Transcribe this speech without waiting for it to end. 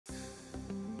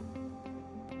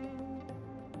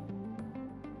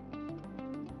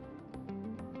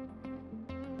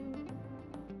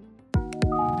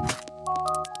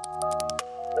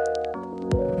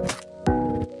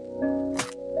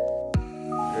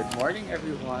Good morning,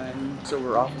 everyone. So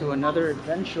we're off to another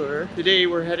adventure. Today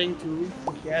we're heading to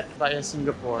Phuket via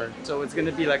Singapore. So it's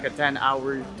gonna be like a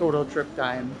 10-hour total trip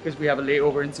time because we have a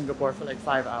layover in Singapore for like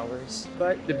 5 hours.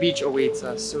 But the beach awaits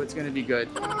us, so it's gonna be good.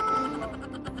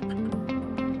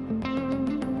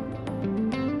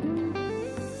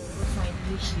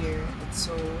 Here it's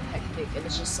so hectic and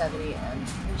it's just 7 a.m.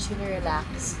 I'm just gonna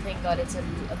relax. Thank God it's a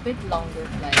bit longer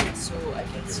flight so I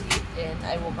can sleep in.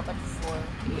 I woke up at 4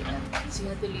 a.m. So we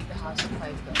had to leave the house at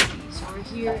 5:30. So we're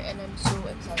here and I'm so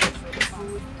excited for the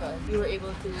food because we were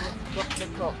able to book the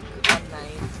cook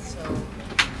online. So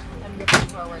I'm looking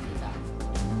forward to that.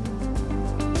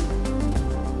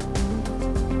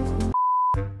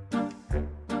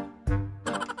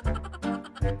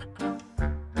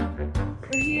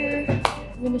 We're here.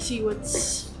 I'm gonna see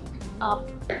what's up.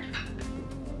 I'm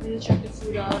gonna check the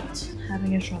food out.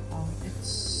 Having a shop out. It's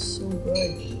so good.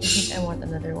 I think I want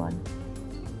another one.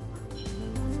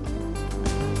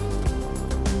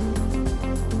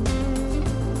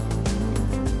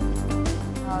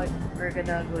 We're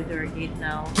gonna go to our gate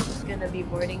now. It's gonna be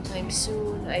boarding time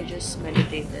soon. I just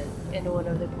meditated in one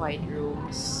of the quiet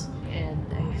rooms and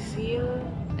I feel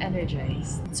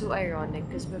energized. It's so ironic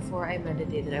because before I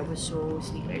meditated, I was so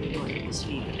sleepy. I really wanted to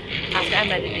sleep. After I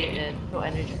meditated, so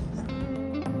energized.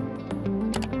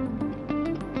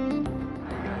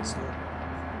 Guys, look.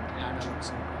 Hannah looks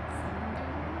so good.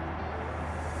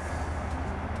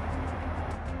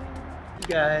 Hey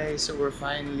guys, so we're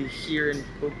finally here in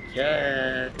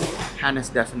Phuket. Hannah's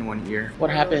deaf in one ear.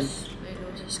 What happened? My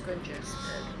nose is congested.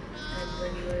 And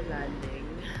when we were landing,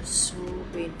 so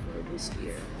painful this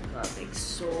ear. Like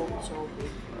so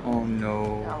painful. Oh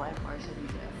no. Now I'm partially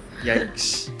deaf.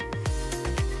 Yikes.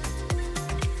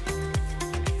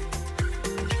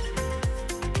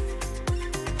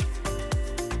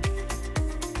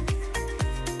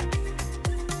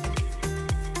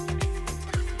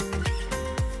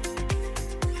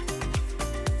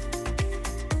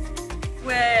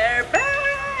 We're back!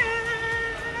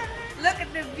 Look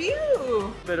at the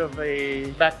view! Bit of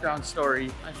a background story.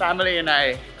 My family and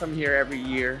I come here every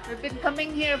year. We've been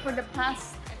coming here for the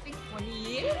past, I think, 20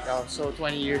 years? Oh, so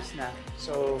 20 years now.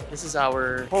 So this is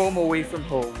our home away from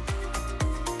home.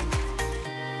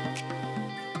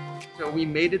 So we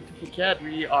made it to Phuket.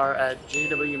 We are at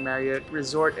JW Marriott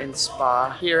Resort and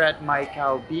Spa here at Mai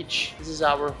Khao Beach. This is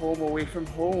our home away from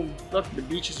home. Look, the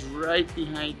beach is right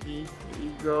behind me. There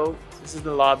you go. This is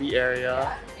the lobby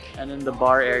area. And then the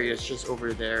bar area is just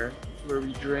over there where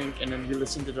we drink and then we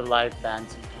listen to the live band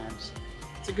sometimes.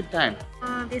 It's a good time.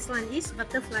 This one is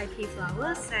butterfly pea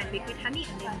flowers and liquid honey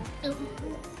and lemon.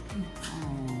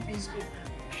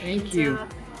 Thank you.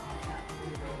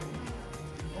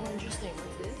 Oh, interesting.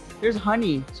 What's this? There's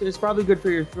honey, so it's probably good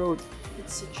for your throat.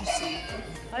 It's citrusy.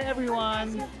 Hi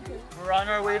everyone! We're on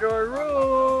our way to our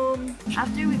room!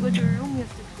 After we go to our room, we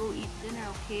have to go eat dinner,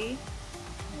 okay?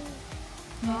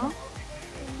 Huh?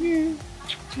 Yeah.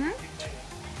 Hmm?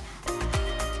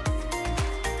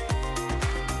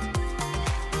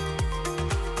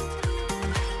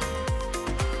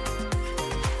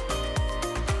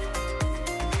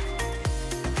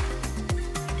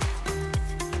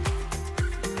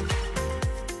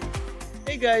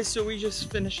 Hey guys, so we just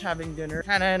finished having dinner.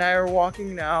 Hannah and I are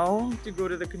walking now to go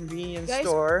to the convenience Guys,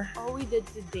 store. all we did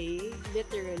today,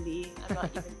 literally, I'm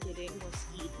not even kidding, was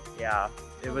eat. Yeah,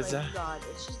 it Oh was my God,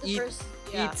 it's just the eat, first,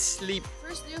 eat, sleep.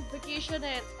 first day of vacation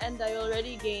and I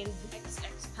already gained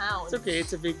XX pounds. It's okay,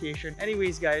 it's a vacation.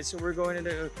 Anyways guys, so we're going to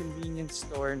the convenience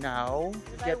store now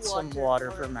to buy get some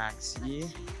water for Maxi.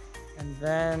 Maxi. And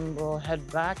then we'll head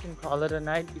back and call it a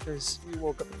night because we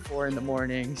woke up at 4 in the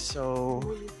morning, so...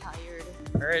 Really tired.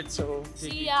 Alright, so...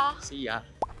 See ya! See ya!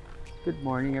 Good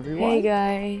morning, everyone. Hey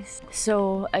guys!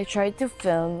 So, I tried to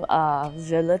film a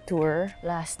villa tour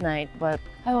last night, but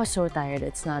I was so tired.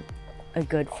 It's not a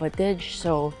good footage.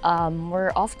 So,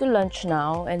 we're off to lunch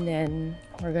now and then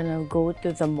we're gonna go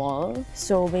to the mall.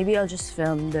 So, maybe I'll just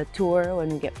film the tour when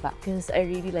we get back because I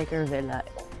really like our villa.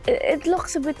 It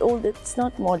looks a bit old. It's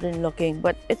not modern looking,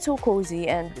 but it's so cozy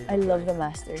and I love the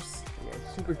masters.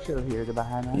 Super chill here, the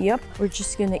Bahana. Yep, we're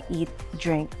just gonna eat,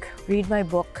 drink, read my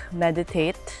book,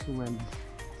 meditate,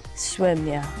 swim,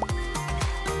 yeah.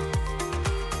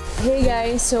 Hey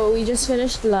guys, so we just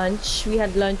finished lunch. We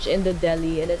had lunch in the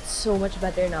deli and it's so much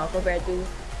better now compared to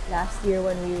last year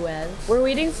when we went. We're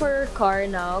waiting for our car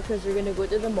now because we're gonna go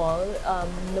to the mall.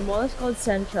 The mall is called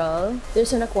Central.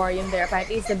 There's an aquarium there.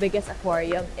 Apparently it's the biggest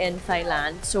aquarium in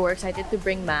Thailand. So we're excited to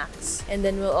bring Max. And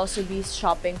then we'll also be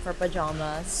shopping for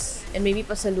pajamas. And maybe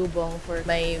pasalubong for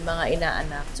my mga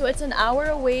inaanak. So it's an hour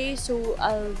away, so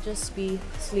I'll just be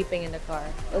sleeping in the car.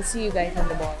 I'll see you guys on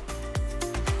the mall.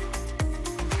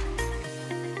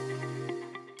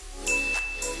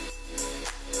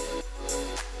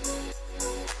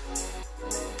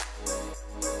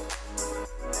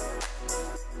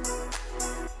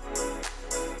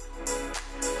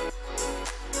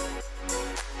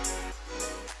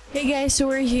 Hey guys, so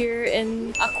we're here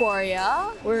in Aquaria.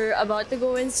 We're about to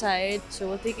go inside, so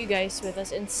we'll take you guys with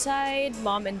us inside.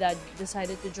 Mom and Dad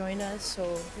decided to join us, so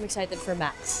I'm excited for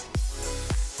Max.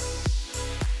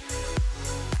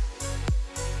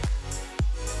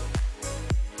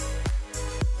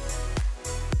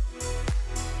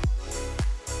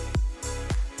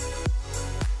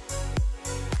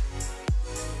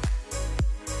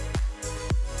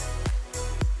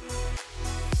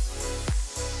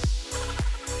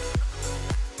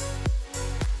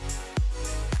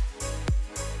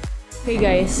 Hey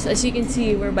guys, as you can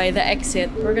see, we're by the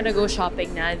exit. We're gonna go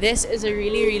shopping now. This is a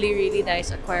really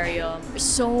nice aquarium.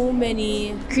 So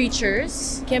many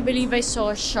creatures. Can't believe I saw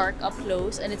a shark up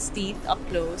close and its teeth up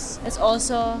close. It's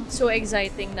also so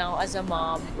exciting now as a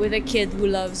mom with a kid who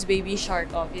loves baby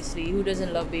shark, obviously. Who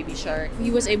doesn't love baby shark?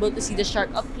 He was able to see the shark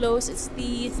up close, its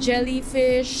teeth,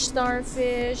 jellyfish,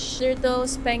 starfish,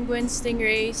 turtles, penguins,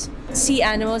 stingrays, sea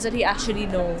animals that he actually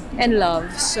knows and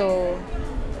loves. So,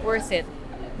 worth it.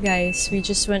 Guys, we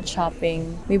just went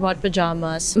shopping. We bought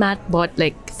pajamas. Matt bought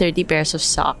like 30 pairs of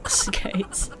socks,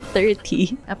 guys.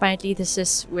 30. Apparently, this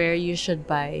is where you should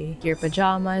buy your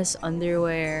pajamas,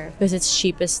 underwear, because it's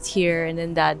cheapest here. And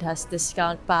then Dad has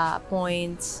discount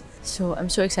points. So I'm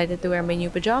so excited to wear my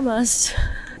new pajamas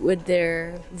with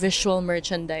their visual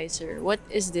merchandiser. What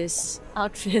is this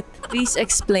outfit? Please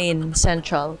explain,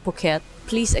 Central Phuket.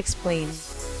 Please explain.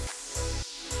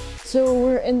 So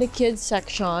we're in the kids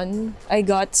section. I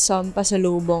got some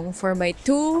pasalubong for my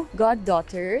two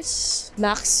goddaughters.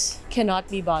 Max cannot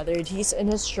be bothered. He's in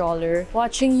his stroller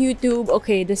watching YouTube.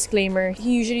 Okay, disclaimer,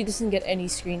 he usually doesn't get any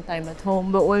screen time at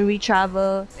home, but when we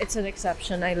travel, it's an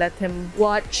exception. I let him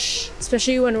watch,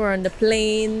 especially when we're on the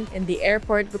plane, in the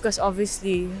airport, because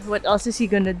obviously, what else is he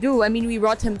gonna do? I mean, we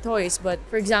brought him toys, but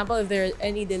for example, if there are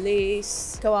any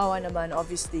delays, kawawa naman,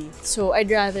 obviously. So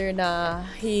I'd rather na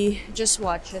he just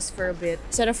watches for a bit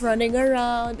instead of running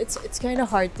around. It's kind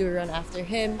of hard to run after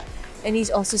him. And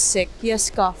he's also sick. He has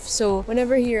cough. So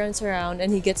whenever he runs around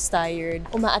and he gets tired,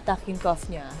 uma-attack yung cough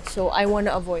niya. So I want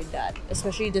to avoid that,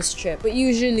 especially this trip. But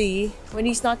usually, when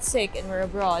he's not sick and we're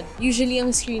abroad, usually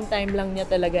ang screen time lang niya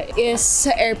talaga is sa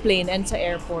airplane and sa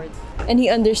airport. And he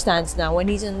understands now when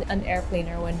he's in an airplane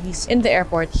or when he's in the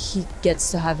airport, he gets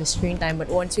to have his screen time. But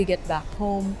once we get back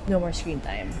home, no more screen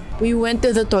time. We went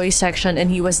to the toy section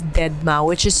and he was dead ma,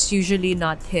 which is usually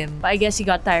not him. But I guess he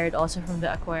got tired also from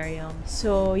the aquarium.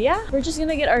 So yeah, we're just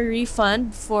gonna get our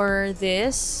refund for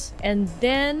this. And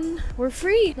then we're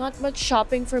free. Not much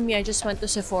shopping for me. I just went to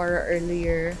Sephora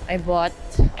earlier. I bought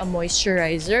a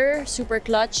moisturizer, super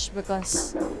clutch,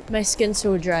 because my skin's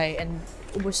so dry and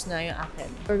ubos na yung akin.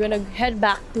 We're gonna head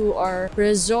back to our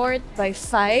resort by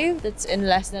 5. That's in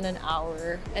less than an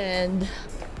hour. And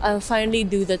I'll finally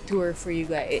do the tour for you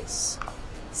guys.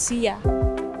 See ya!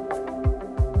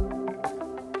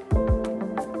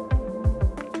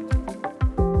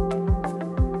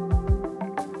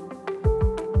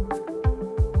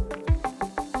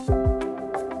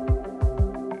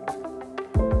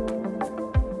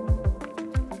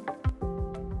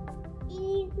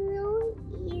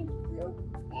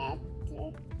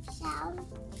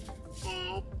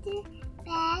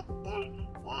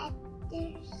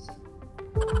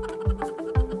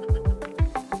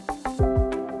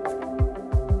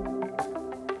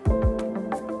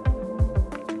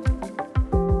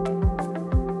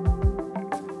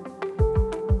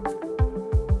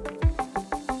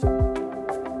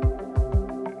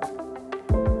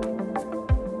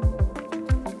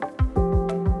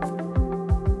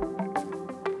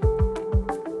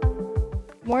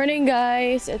 Morning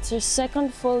guys! It's our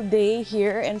second full day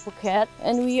here in Phuket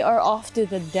and we are off to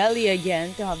the deli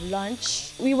again to have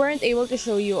lunch. We weren't able to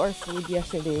show you our food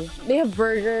yesterday. They have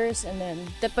burgers and then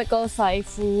typical Thai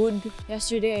food.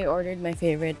 Yesterday I ordered my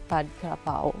favorite pad kra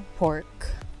pao,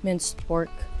 pork, minced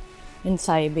pork, and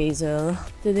Thai basil.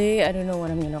 Today I don't know what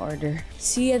I'm gonna order.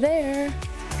 See ya there!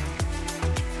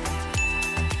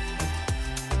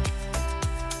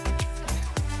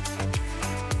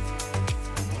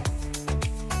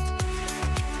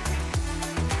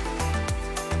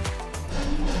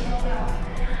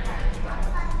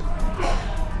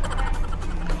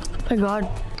 Oh my god,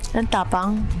 ang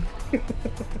tapang.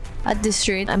 At this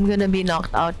rate, I'm gonna be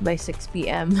knocked out by 6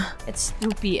 p.m. It's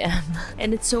 2 p.m.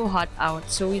 and it's so hot out,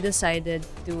 so we decided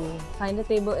to find a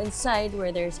table inside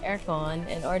where there's aircon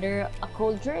and order a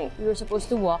cold drink. We were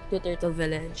supposed to walk to Turtle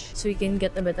Village so we can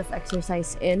get a bit of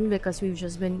exercise in because we've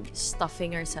just been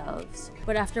stuffing ourselves.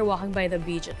 But after walking by the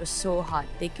beach, it was so hot,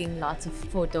 taking lots of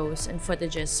photos and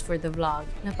footages for the vlog.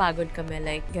 Napagod kami,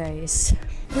 like, guys.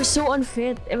 We're so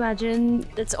unfit. Imagine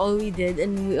that's all we did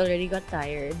and we already got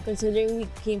tired because considering we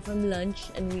came from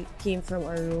lunch and we came from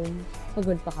our room,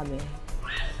 pagod pa kami.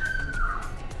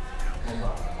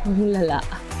 Lala.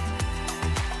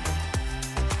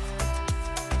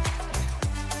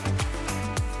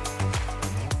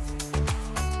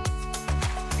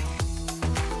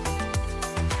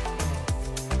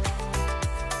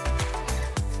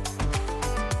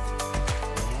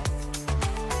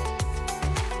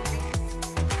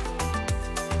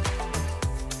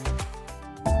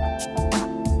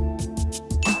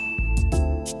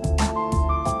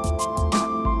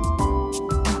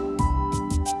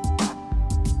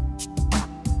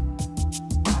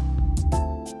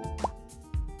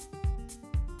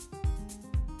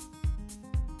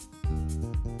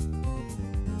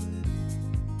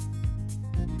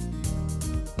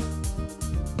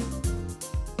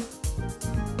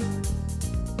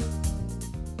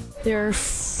 There are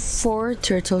 4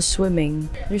 turtles swimming.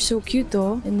 They're so cute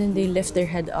though. And then they lift their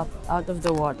head up out of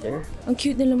the water. Ang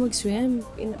cute nila mag-swim.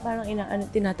 Parang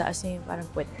tinataas niya yung parang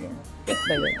puwet niya. Puwet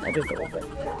ba yun? I don't know. But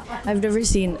I've never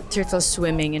seen turtles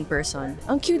swimming in person.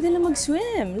 Ang cute nila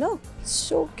mag-swim. Look,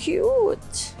 so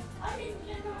cute.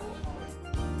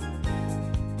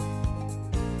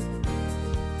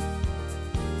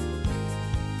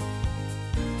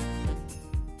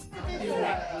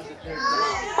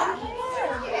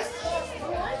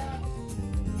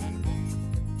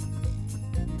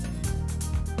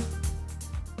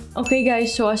 Okay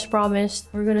guys, so as promised,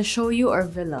 we're gonna show you our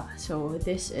villa. So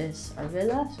this is our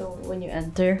villa. So when you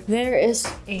enter, there is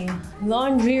a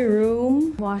laundry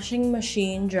room, washing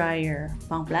machine, dryer,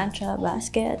 pang plancha,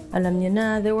 basket. Alam niyo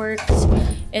na, the works.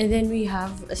 And then we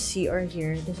have a CR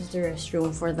here. This is the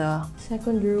restroom for the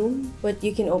second room. But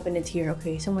you can open it here.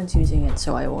 Okay, someone's using it,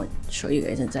 so I won't show you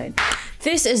guys inside.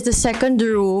 This is the second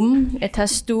room. It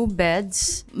has 2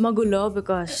 beds. Magulo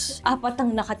because 4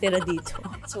 ang nakatira dito.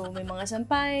 So, may mga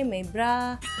sampay, may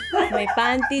bra, may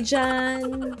panty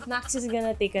dyan. Max is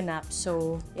gonna take a nap.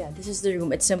 So, yeah, this is the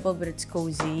room. It's simple, but it's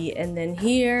cozy. And then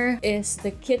here is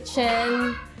the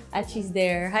kitchen. Achi's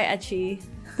there. Hi, Achi.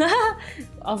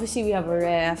 Obviously, we have a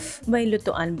ref. May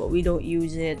lutuan, but we don't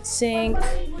use it. Sink.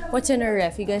 What's in our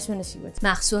ref? You guys want to see what's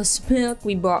Maxwell's milk?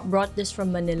 We brought this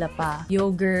from Manila pa.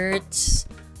 Yogurts,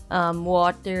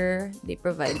 water. They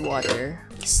provide water.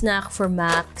 Snack for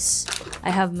Max. I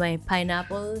have my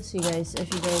pineapples. You guys, if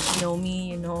you guys know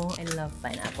me, you know I love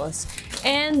pineapples.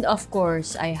 And of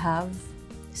course, I have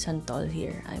santol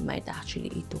here. I might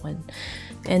actually eat one.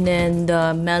 And then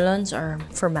the melons are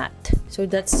for Matt. So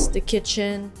that's the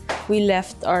kitchen. We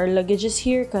left our luggages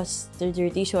here because they're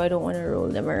dirty, so I don't want to roll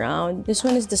them around. This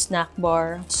one is the snack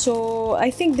bar. So I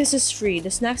think this is free.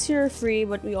 The snacks here are free,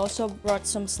 but we also brought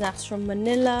some snacks from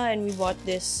Manila and we bought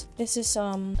this. This is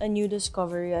a new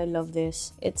discovery. I love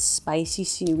this. It's spicy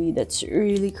seaweed that's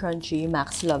really crunchy.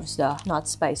 Max loves the not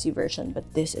spicy version,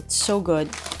 but this, it's so good.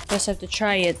 Just have to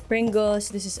try it. Pringles.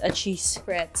 This is a cheese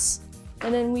Pretz.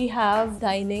 And then we have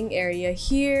dining area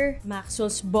here,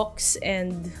 Maxwell's books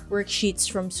and worksheets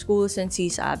from school since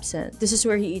he's absent. This is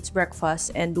where he eats breakfast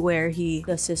and where he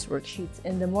does his worksheets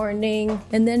in the morning.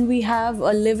 And then we have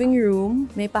a living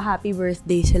room. May pa happy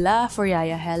birthday sila for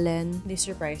Yaya Helen. They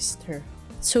surprised her.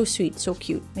 So sweet, so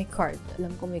cute. May card.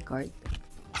 Alam ko may card.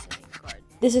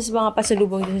 This is mga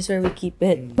pasalubong. This is where we keep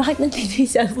it. Bakit nandito yung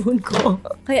cellphone ko?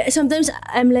 Kaya sometimes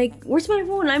I'm like, where's my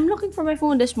phone? I'm looking for my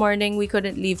phone this morning. We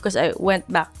couldn't leave because I went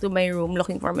back to my room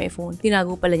looking for my phone.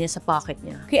 Tinago pala niya sa pocket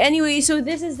niya. Okay, anyway, so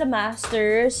this is the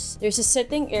masters. There's a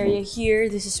sitting area here.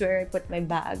 This is where I put my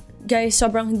bag. Guys,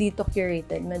 sobrang hindi to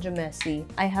curated. Medyo messy.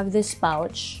 I have this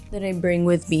pouch that I bring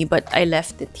with me, but I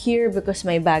left it here because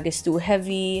my bag is too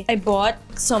heavy. I bought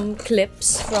some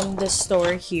clips from the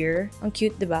store here. Ang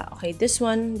cute, diba? Okay, this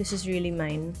one. This is really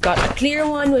mine. Got a clear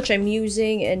one, which I'm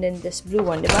using, and then this blue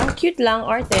one, diba? Cute lang,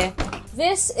 arte.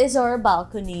 This is our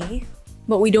balcony.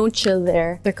 But we don't chill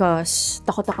there because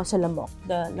takot ako sa lamok.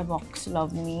 The lamoks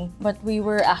love me. But we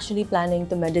were actually planning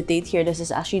to meditate here. This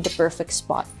is actually the perfect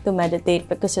spot to meditate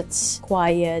because it's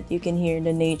quiet. You can hear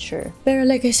the nature. Pero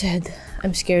like I said,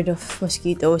 I'm scared of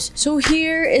mosquitoes. So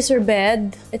here is our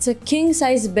bed. It's a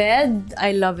king-size bed.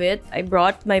 I love it. I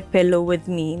brought my pillow with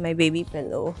me, my baby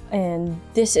pillow. And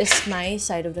this is my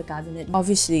side of the cabinet.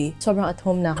 Obviously, sobrang at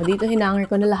home na ako. Dito hinanger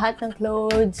ko na lahat ng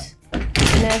clothes.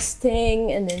 Nesting,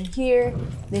 and then here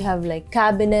they have like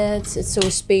cabinets. It's so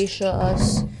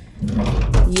spacious.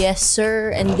 Yes, sir.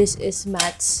 And this is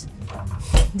Matt's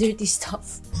dirty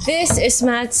stuff. This is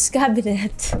Matt's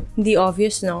cabinet. The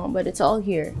obvious, no, but it's all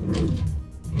here.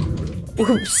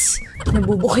 Oops!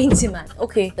 Nabubuking si Matt.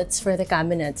 Okay, that's for the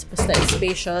cabinets. Basta it's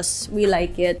spacious. We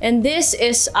like it. And this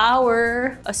is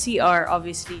our CR,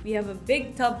 obviously. We have a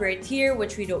big tub right here,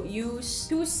 which we don't use.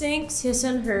 2 sinks, his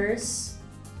and hers.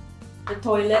 The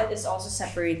toilet is also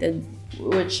separated,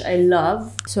 which I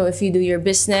love. So if you do your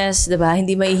business, diba,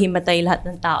 hindi maihimatay lahat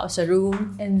ng tao sa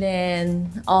room. And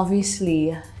then,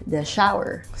 obviously, the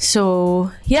shower.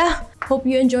 So, yeah. Hope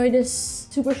you enjoyed this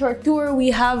super short tour.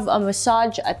 We have a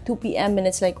massage at 2 p.m. and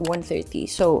it's like 1:30.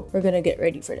 So, we're gonna get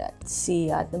ready for that. See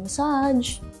you at the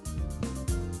massage.